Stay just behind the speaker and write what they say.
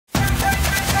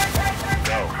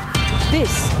This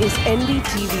is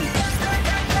NDTV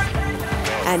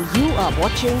and you are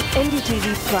watching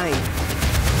NDTV Prime.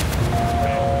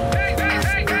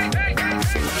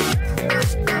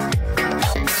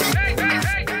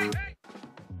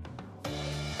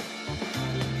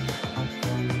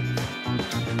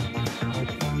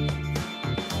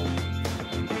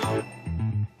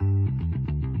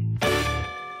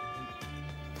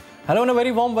 Hello and a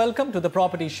very warm welcome to the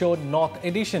Property Show North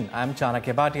Edition. I am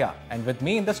Chanakya Bhatia and with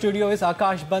me in the studio is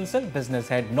Akash Bansal, Business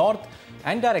Head North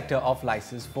and Director of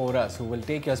License for Us, who will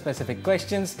take your specific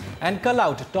questions and call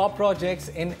out top projects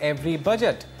in every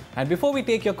budget. And before we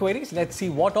take your queries, let's see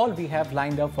what all we have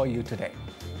lined up for you today.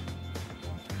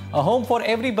 A home for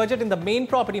every budget in the main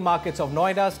property markets of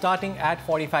Noida starting at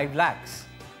 45 lakhs.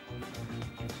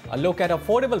 A look at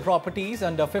affordable properties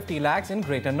under 50 lakhs in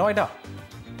Greater Noida.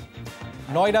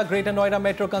 Greater Noida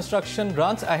Metro construction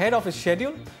runs ahead of its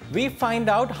schedule. We find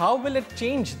out how will it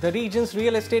change the region's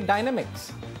real estate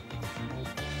dynamics.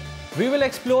 We will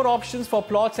explore options for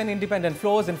plots and independent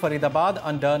floors in Faridabad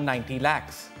under 90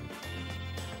 lakhs.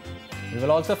 We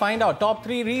will also find out top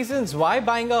 3 reasons why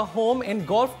buying a home in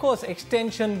Golf Course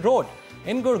Extension Road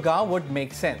in Gurgaon would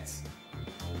make sense.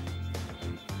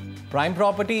 Prime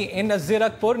property in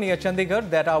Zirakpur near Chandigarh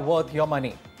that are worth your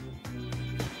money.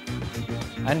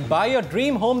 And buy your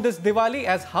dream home this Diwali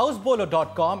as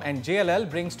housebolo.com and JLL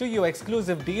brings to you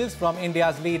exclusive deals from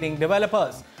India's leading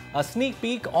developers. A sneak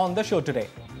peek on the show today.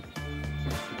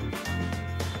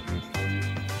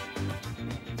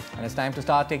 And it's time to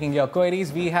start taking your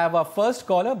queries. We have our first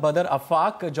caller, Badr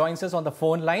Afaq, joins us on the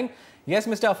phone line. Yes,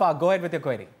 Mr. Afaq, go ahead with your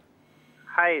query.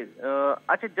 Hi,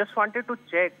 Achha, just wanted to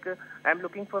check. I'm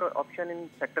looking for an option in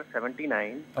Sector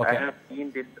 79. Okay. I have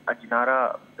seen this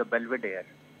Ajnara, the Belvedere.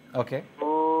 Okay.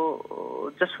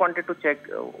 So, just wanted to check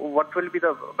what will be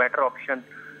the better option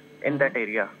in that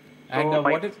area. And so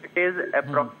what is it is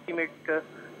approximate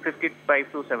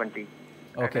 55 to 70.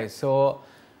 Okay, so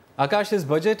Akash's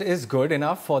budget is good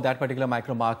enough for that particular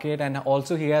micro market, and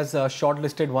also he has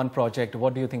shortlisted one project.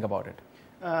 What do you think about it?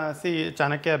 See,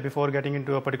 Chanakya, before getting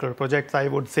into a particular project, I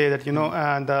would say that,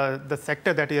 the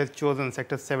sector that he has chosen,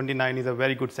 Sector 79, is a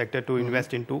very good sector to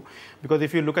invest into. Because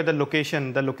if you look at the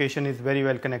location is very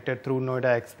well connected through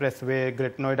Noida Expressway,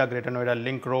 Greater Noida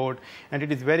Link Road, and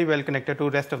it is very well connected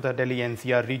to rest of the Delhi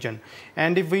NCR region.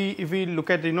 And if we look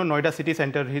at, Noida city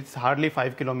center, it's hardly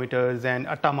 5 kilometers, and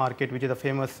Atta market, which is a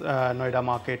famous Noida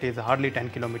market, is hardly 10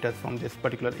 kilometers from this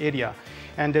particular area.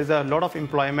 And there's a lot of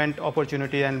employment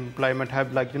opportunity and employment hub.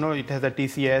 Like, it has a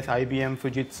TCS, IBM,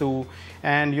 Fujitsu,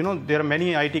 and, there are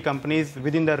many IT companies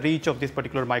within the reach of this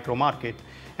particular micro market.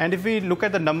 And if we look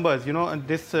at the numbers,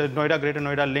 this Greater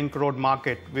Noida Link Road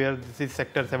market, where this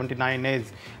Sector 79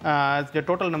 is, the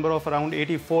total number of around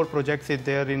 84 projects is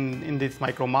there in this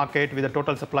micro market, with a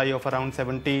total supply of around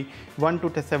 71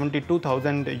 to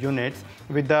 72,000 units,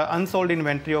 with the unsold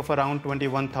inventory of around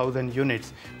 21,000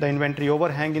 units. The inventory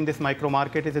overhang in this micro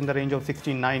market is in the range of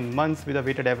 69 months, with a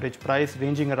weighted average price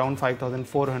ranging around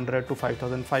 5,400 to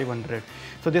 5,500.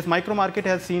 So this micro market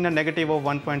has seen a negative of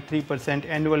 1.3%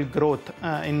 annual growth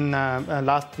in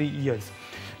last 3 years.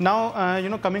 Now,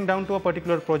 coming down to a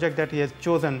particular project that he has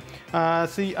chosen,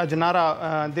 see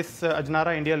Ajnara, this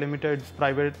Ajnara India Limited's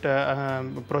private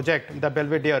project, the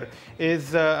Belvedere,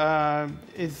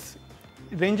 is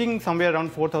ranging somewhere around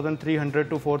 4,300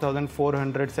 to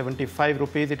 4,475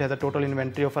 rupees. It has a total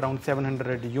inventory of around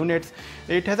 700 units.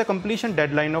 It has a completion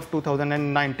deadline of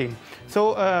 2019.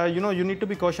 So, you need to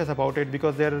be cautious about it,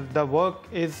 because the work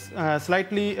is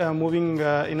slightly moving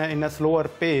in a slower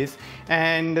pace,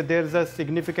 and there's a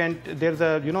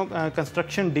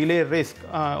construction delay risk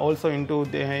also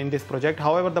in this project.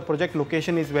 However, the project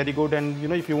location is very good, and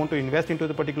if you want to invest into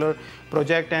the particular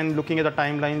project and looking at the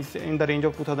timelines in the range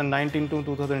of 2019 to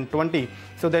 2020,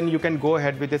 so then you can go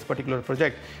ahead with this particular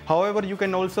project. However, you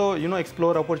can also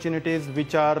explore opportunities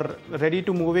which are ready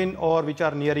to move in or which are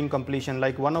nearing completion.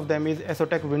 Like one of them is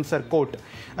Esotec Windsor Court,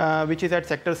 which is at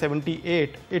Sector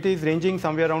 78. It is ranging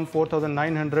somewhere around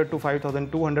 4,900 to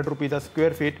 5,200 rupees a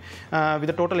square feet, with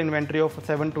a total inventory of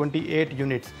 728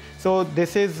 units. So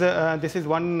this is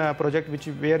one project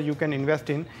where you can invest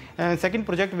in. And second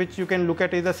project which you can look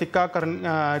at is the Sikka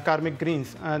Karmic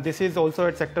Greens. This is also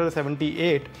at Sector 78.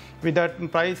 With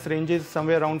that price ranges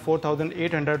somewhere around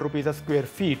 4,800 rupees a square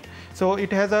feet. So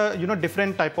it has a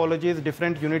different typologies,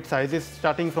 different unit sizes,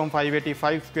 starting from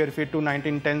 585 square feet to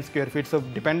 1910 square feet. So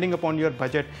depending upon your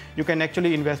budget, you can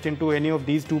actually invest into any of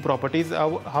these two properties.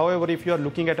 However, if you are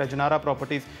looking at Ajnara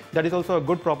properties, that is also a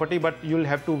good property, but you'll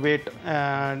have to wait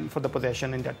for the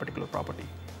possession in that particular property.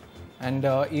 And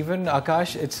even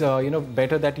Akash, it's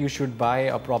better that you should buy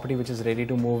a property which is ready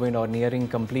to move in or nearing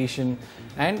completion,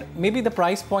 and maybe the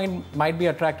price point might be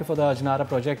attractive for the Ajnara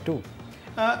project too.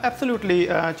 Absolutely,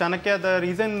 Chanakya. The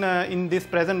reason in this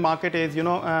present market is,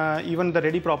 even the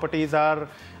ready properties are,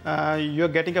 you're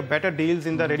getting a better deals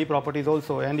in the ready properties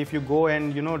also. And if you go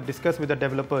and discuss with the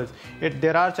developers,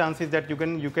 there are chances that you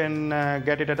can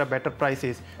get it at a better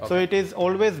prices. Okay. So it is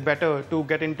always better to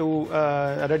get into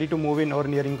ready to move in or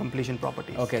nearing completion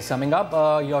properties. Okay, summing up,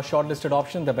 your shortlisted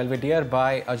option, the Belvedere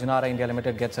by Ajnara India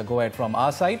Limited, gets a go-ahead from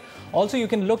our side. Also, you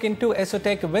can look into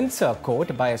Esotec Windsor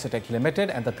Court by Esotec Limited,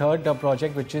 and the third project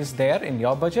which is there in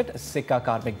your budget, Sikka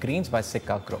Karmic Greens by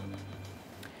Sikka Group.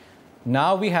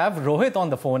 Now we have Rohit on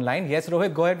the phone line. Yes,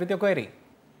 Rohit, go ahead with your query.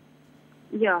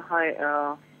 Yeah,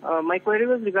 hi. My query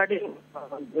was regarding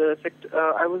the sector.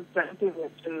 I was trying to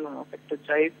invest in sector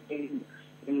 5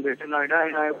 in Greater Noida,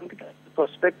 and I wanted the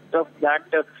prospect of that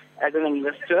as an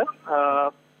investor,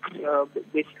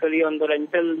 basically on the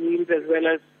rental yields as well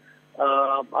as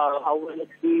how will it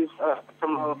be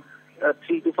from a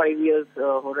 3 to 5 years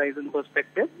horizon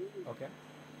perspective. Okay.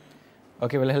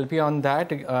 Okay, we'll help you on that.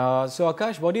 So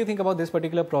Akash, what do you think about this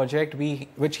particular project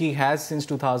which he has since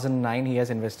 2009, he has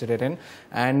invested it in?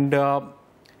 And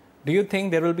do you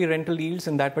think there will be rental yields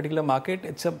in that particular market?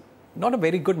 It's not a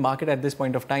very good market at this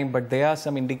point of time, but there are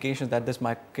some indications that this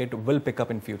market will pick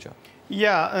up in future.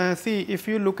 Yeah, see, if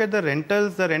you look at the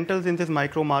rentals in this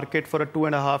micro market for a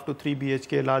 2.5 to 3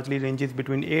 BHK largely ranges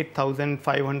between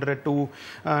 8,500 to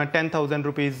 10,000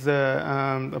 rupees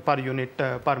per unit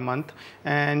per month.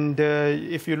 And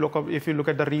if you look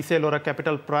at the resale or a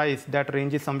capital price, that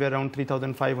ranges somewhere around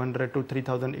 3,500 to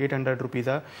 3,800 rupees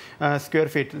a square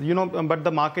feet. But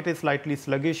the market is slightly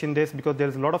sluggish in this because there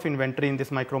is a lot of inventory in this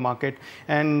micro market.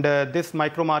 And this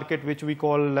micro market, which we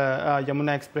call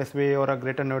Yamuna Expressway or a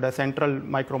Greater Noida Central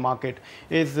micro market,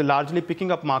 is largely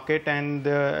picking up market, and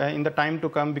in the time to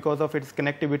come, because of its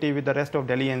connectivity with the rest of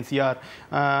Delhi NCR,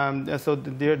 so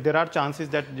there are chances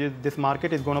that this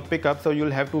market is going to pick up. So you'll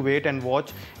have to wait and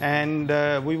watch, and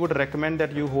we would recommend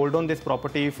that you hold on this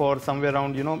property for somewhere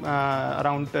around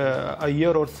around a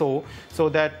year or so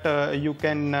that you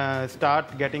can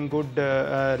start getting good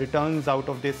returns out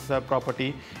of this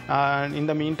property. In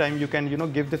the meantime, you can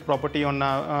give this property on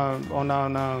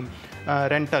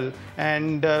rental.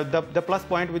 And the plus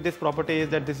point with this property is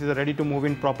that this is a ready to move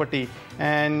in property.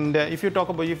 And if you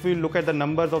look at the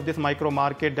numbers of this micro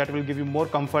market, that will give you more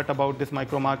comfort about this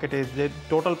micro market. Is the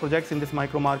total projects in this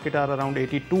micro market are around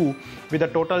 82, with a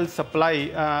total supply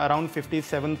around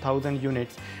 57,000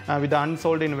 units, with the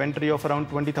unsold inventory of around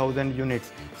 20,000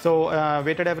 units. So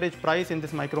weighted average price in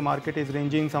this micro market is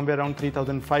ranging somewhere around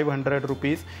 3,500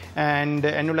 rupees, and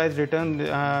annualized return,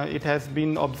 it has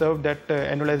been observed that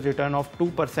annualized return of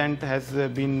 2% has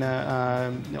been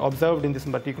observed in this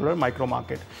particular micro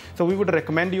market. So we would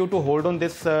recommend you to hold on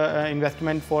this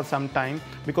investment for some time,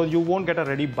 because you won't get a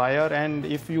ready buyer, and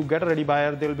if you get a ready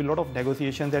buyer, there will be a lot of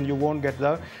negotiations and you won't get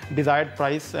the desired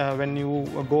price when you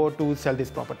go to sell this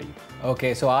property.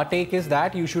 Okay, so our take is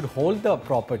that you should hold the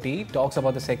property. Talks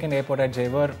about the second airport at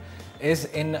Jewar is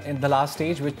in the last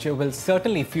stage, which will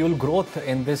certainly fuel growth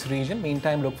in this region.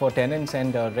 Meantime, look for tenants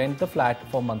and rent the flat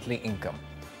for monthly income.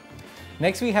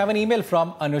 Next, we have an email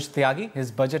from Anush Tyagi. His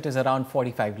budget is around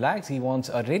 45 lakhs. He wants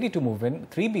a ready-to-move-in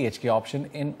 3 BHK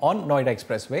option on Noida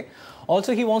Expressway.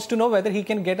 Also, he wants to know whether he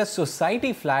can get a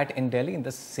society flat in Delhi in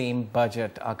the same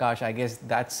budget. Akash, I guess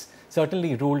that's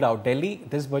certainly ruled out. Delhi,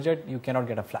 this budget, you cannot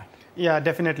get a flat. Yeah,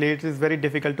 definitely. It is very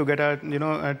difficult to get a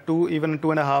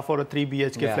 2.5 or a 3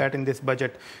 BHK flat in this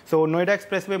budget. So Noida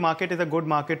Expressway market is a good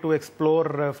market to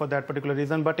explore for that particular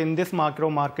reason. But in this macro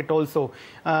market also,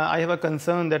 I have a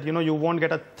concern that you won't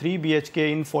get a 3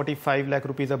 BHK in 45 lakh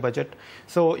rupees a budget.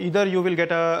 So either you will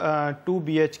get a 2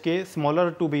 BHK,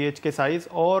 smaller 2 BHK size,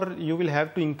 or you will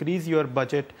have to increase your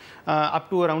budget up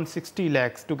to around 60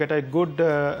 lakhs to get a good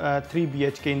 3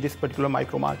 BHK in this particular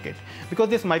micro market. Because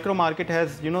this micro market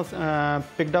has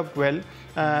picked up well.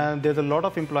 There's a lot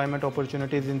of employment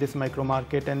opportunities in this micro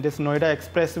market, and this Noida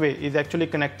Expressway is actually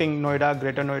connecting Noida,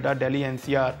 Greater Noida, Delhi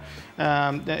NCR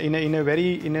in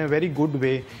a very good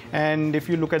way. And if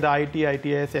you look at the IT,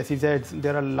 ITS, SEZs,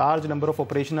 there are a large number of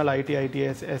operational IT,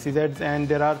 ITS, SEZs, and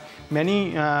there are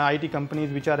many IT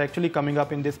companies which are actually coming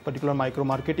up in this particular micro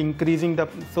market,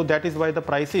 so that is why the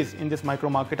prices in this micro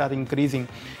market are increasing.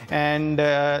 And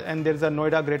there's a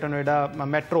Noida, Greater Noida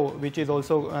metro, which is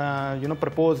also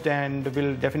proposed and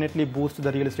will definitely boost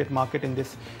the real estate market in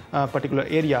this particular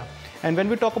area. And when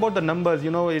we talk about the numbers,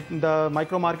 the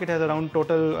micro market has around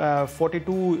total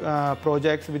 42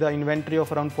 projects with an inventory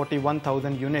of around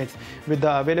 41,000 units, with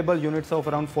the available units of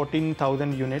around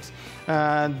 14,000 units.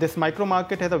 This micro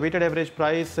market has a weighted average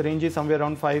price ranges somewhere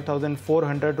around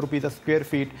 5,400 rupees a square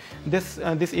feet. This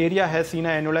area has seen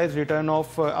an annualized return of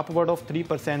upward of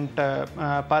 3%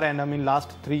 per annum in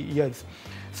last 3 years.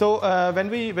 So when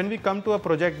we come to a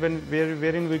project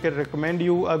wherein we can recommend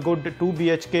you a good 2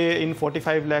 BHK in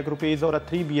 45 lakh rupees or a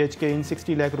 3 BHK in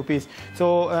 60 lakh rupees.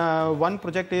 So one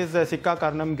project is Sikka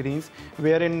Karnam Greens,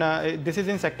 wherein this is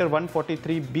in sector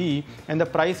 143B, and the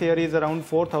price here is around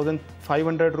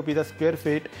 4,500 rupees a square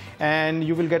feet, and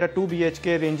you will get a 2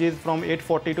 BHK ranges from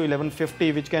 840 to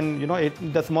 1150, which can,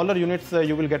 the smaller units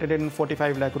you will get it in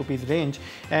 45 lakh rupees range,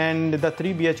 and the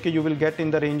 3 BHK you will get in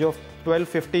the range of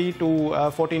 1250 to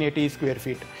 1480 square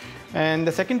feet. And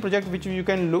the second project which you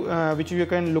can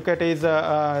look at is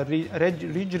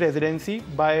Ridge Residency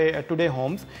by Today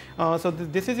Homes. So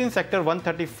this is in sector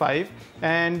 135,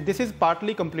 and this is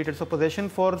partly completed. So possession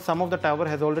for some of the tower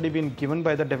has already been given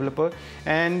by the developer,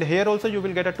 and here also you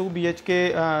will get a 2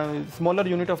 BHK smaller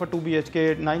unit of a 2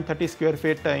 BHK 930 square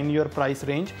feet in your price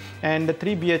range, and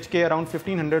 3 BHK around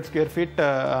 1500 square feet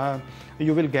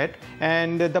you will get.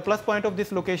 And the plus point of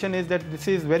this location is that this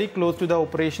is very close to the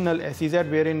operational SEZ,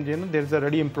 wherein there is a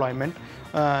ready employment.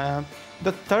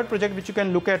 The third project which you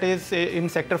can look at is in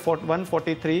sector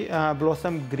 143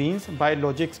 Blossom Greens by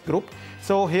Logix Group.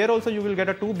 So here also you will get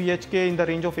a 2 BHK in the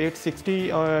range of 860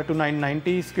 to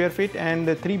 990 square feet, and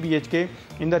 3 BHK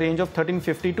in the range of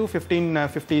 1350 to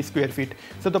 1550 square feet.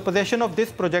 So the possession of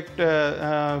this project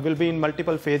will be in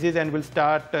multiple phases, and will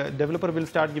start developer will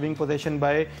start giving possession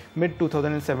by mid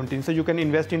 2017. So you can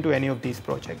invest into any of these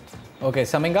projects. Okay,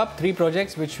 summing up, 3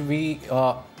 projects which we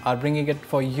are bringing it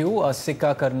for you: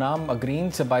 Sikka Karnam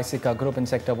Greens by Sikka Group in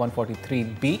sector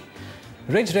 143B,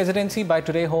 Ridge Residency by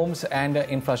Today Homes and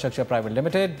Infrastructure Private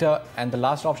Limited, and the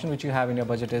last option which you have in your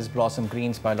budget is Blossom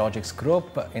Greens by Logix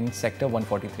Group in sector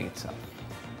 143 itself.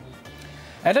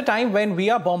 At a time when we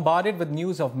are bombarded with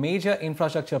news of major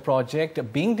infrastructure project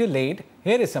being delayed,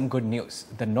 here is some good news.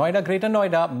 The Noida Greater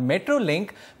Noida Metro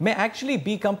Link may actually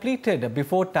be completed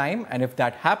before time, and if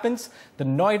that happens, the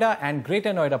Noida and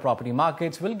Greater Noida property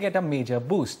markets will get a major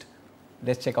boost.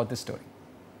 Let's check out this story.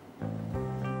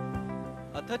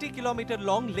 A 30-kilometer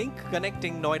long link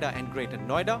connecting Noida and Greater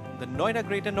Noida, the Noida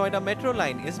Greater Noida Metro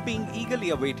line is being eagerly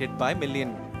awaited by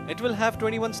millions. It will have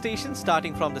 21 stations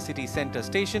starting from the city centre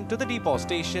station to the depot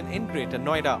station in Greater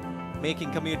Noida,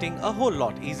 making commuting a whole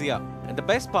lot easier. And the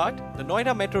best part, the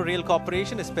Noida Metro Rail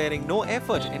Corporation is sparing no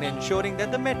effort in ensuring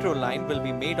that the metro line will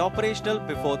be made operational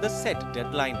before the set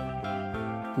deadline.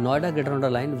 Noida Greater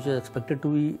Noida line, which is expected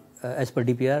to be, as per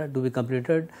DPR, to be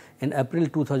completed in April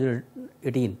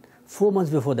 2018. 4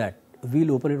 months before that, we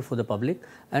will open it for the public,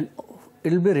 and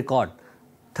it will be a record.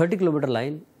 30-kilometer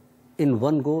line in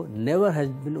one go never has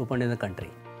been opened in the country.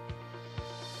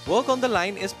 Work on the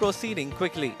line is proceeding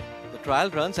quickly. The trial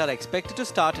runs are expected to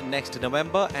start next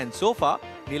November, and so far,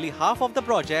 nearly half of the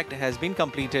project has been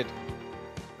completed.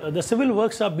 The civil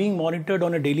works are being monitored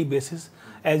on a daily basis.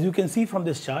 As you can see from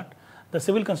this chart, the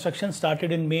civil construction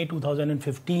started in May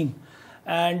 2015,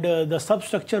 and the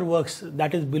substructure works,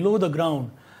 that is below the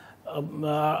ground,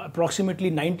 approximately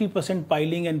 90%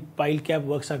 piling and pile cap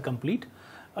works are complete.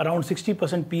 Around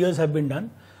 60% piers have been done.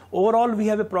 Overall, we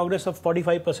have a progress of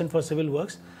 45% for civil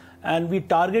works, and we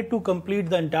target to complete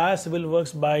the entire civil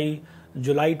works by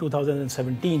July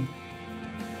 2017.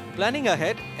 Planning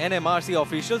ahead, NMRC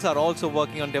officials are also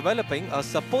working on developing a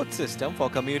support system for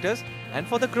commuters and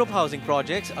for the group housing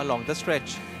projects along the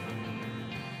stretch.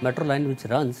 Metro line which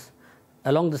runs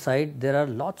along the side, there are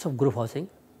lots of group housing,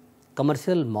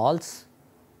 commercial malls,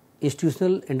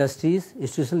 institutional industries,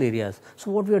 institutional areas.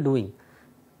 So what we are doing,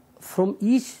 from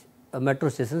each metro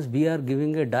stations, we are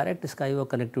giving a direct skyway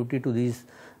connectivity to these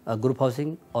group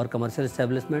housing or commercial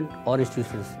establishment or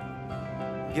institutions.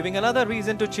 Giving another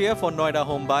reason to cheer for Noida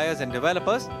home buyers and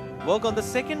developers, work on the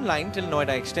second line till Noida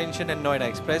Extension and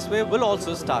Noida Expressway will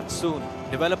also start soon.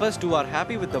 Developers too are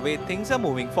happy with the way things are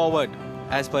moving forward.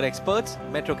 As per experts,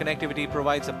 metro connectivity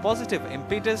provides a positive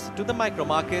impetus to the micro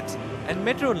markets, and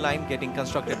metro line getting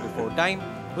constructed before time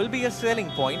will be a selling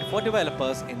point for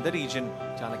developers in the region.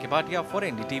 Chanakya Bhatia for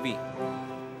NDTV.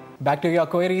 Back to your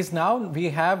queries now. We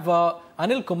have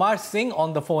Anil Kumar Singh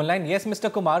on the phone line. Yes, Mr.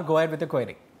 Kumar, go ahead with the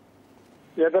query.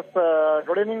 Yeah,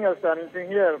 good evening. Anil Singh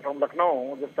here from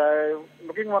Lucknow. Just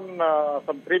looking on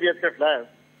some 3 BHK flats.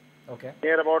 Okay.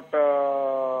 Near about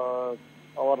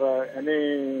our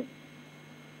any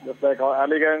just like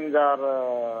Aliganj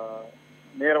or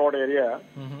near about area.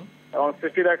 Around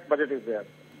 60 lakhs budget is there.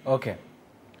 Okay.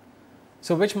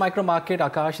 So which micro market,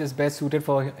 Akash, is best suited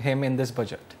for him in this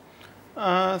budget?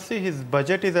 See, his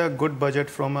budget is a good budget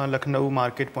from a Lucknow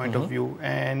market point of view,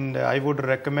 and I would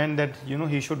recommend that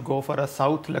he should go for a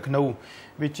South Lucknow,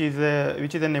 which is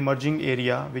an emerging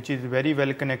area, which is very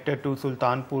well connected to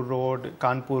Sultanpur Road,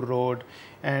 Kanpur Road,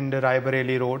 and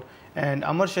Raebareli Road. And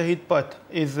Amar Shahid Path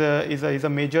is a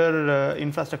major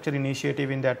infrastructure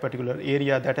initiative in that particular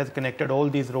area that has connected all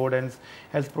these roads and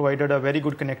has provided a very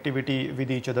good connectivity with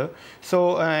each other.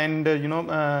 So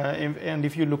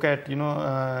if you look at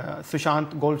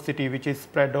Sushant Gold City, which is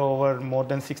spread over more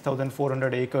than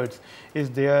 6,400 acres, is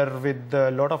there with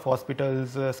a lot of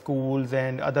hospitals, schools,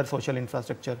 and other social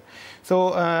infrastructure.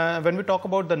 So when we talk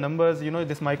about the numbers,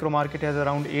 this micro market has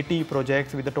around 80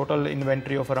 projects with a total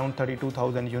inventory of around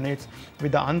 32,000 units,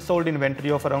 with the unsold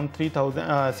inventory of around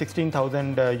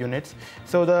 16,000 units.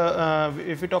 So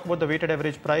if we talk about the weighted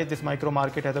average price, this micro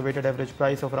market has a weighted average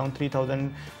price of around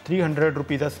 3,300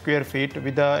 rupees a square feet,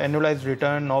 with the annualized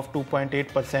return of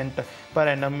 2.8% per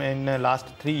annum in last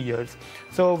 3 years.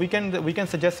 So we can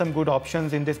suggest some good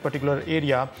options in this particular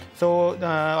area. So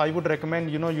I would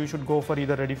recommend you should go for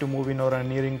either ready to move in or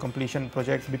nearing completion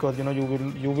projects, because you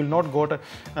will not go to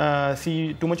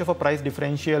see too much of a price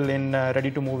differential in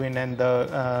ready to move in and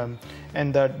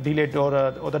the delayed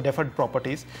or the deferred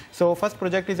properties. So first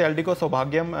project is Eldico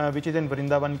Sobhagyam, which is in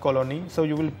Vrindavan colony. So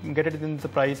you will get it in the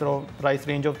price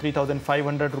range of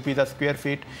 3,500 rupees a square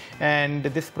feet, and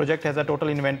this project has a total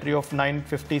inventory of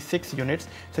 956 units.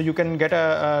 So you can get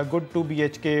a good 2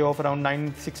 BHK of around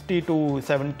 960 to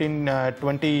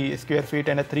 1720 square feet,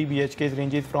 and a 3 BHK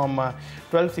ranges from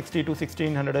 1260 to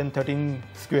 1613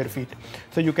 square feet.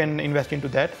 So you can invest into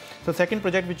that. So second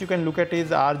project which you can look at is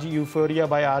RG Euphoria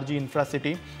by RG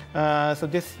Infracity. So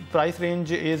this price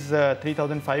range is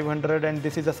 3,500, and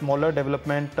this is a smaller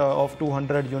development of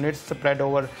 200 units spread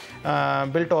over,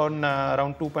 built on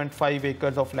around 2.5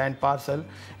 acres of land parcel,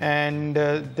 and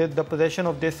the possession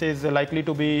of this is likely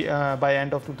to be by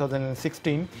end of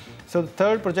 2016. So the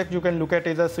third project you can look at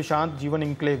is a Sushant Jeevan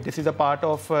Enclave. This is a part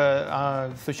of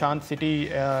Sushant city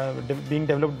being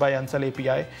developed by Ansal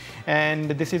API,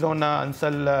 and this is on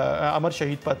Ansal Amar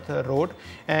Shahid Path Road,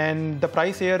 and the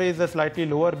price here is slightly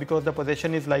lower because the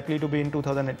possession is likely to be in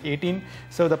 2018.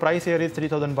 So the price here is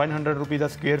 3,100 rupees a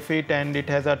square feet, and it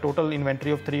has a total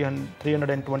inventory of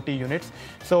 320 units.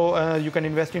 So you can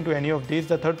invest into any of these.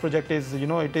 The third project is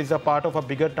it is a part of a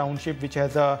bigger township which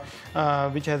has a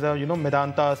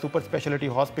Medanta super specialty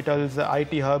hospitals,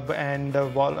 IT hub, and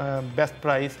best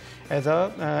price as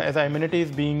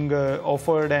amenities being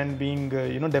offered and being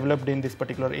developed in this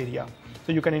particular area.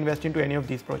 So you can invest into any of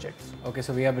these projects. Okay,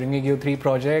 so we are bringing you 3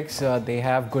 projects. They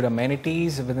have good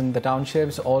amenities within the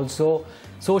townships. Also,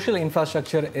 social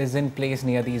infrastructure is in place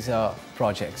near these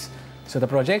projects. So the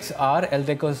projects are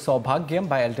Eldeco Sobhagyam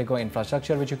by Eldeco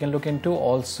Infrastructure, which you can look into.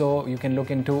 Also, you can look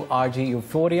into RG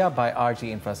Euphoria by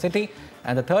RG Infracity.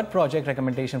 And the third project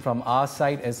recommendation from our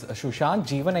side is Sushant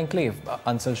Jeevan Enclave,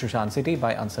 Ansal Sushant City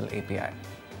by Ansal API.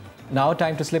 Now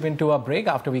time to slip into a break.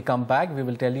 After we come back, we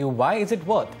will tell you why is it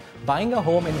worth buying a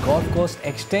home in Golf Coast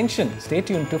Extension. Stay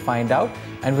tuned to find out.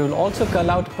 And we will also call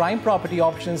out prime property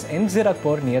options in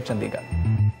Zirakpur near Chandigarh.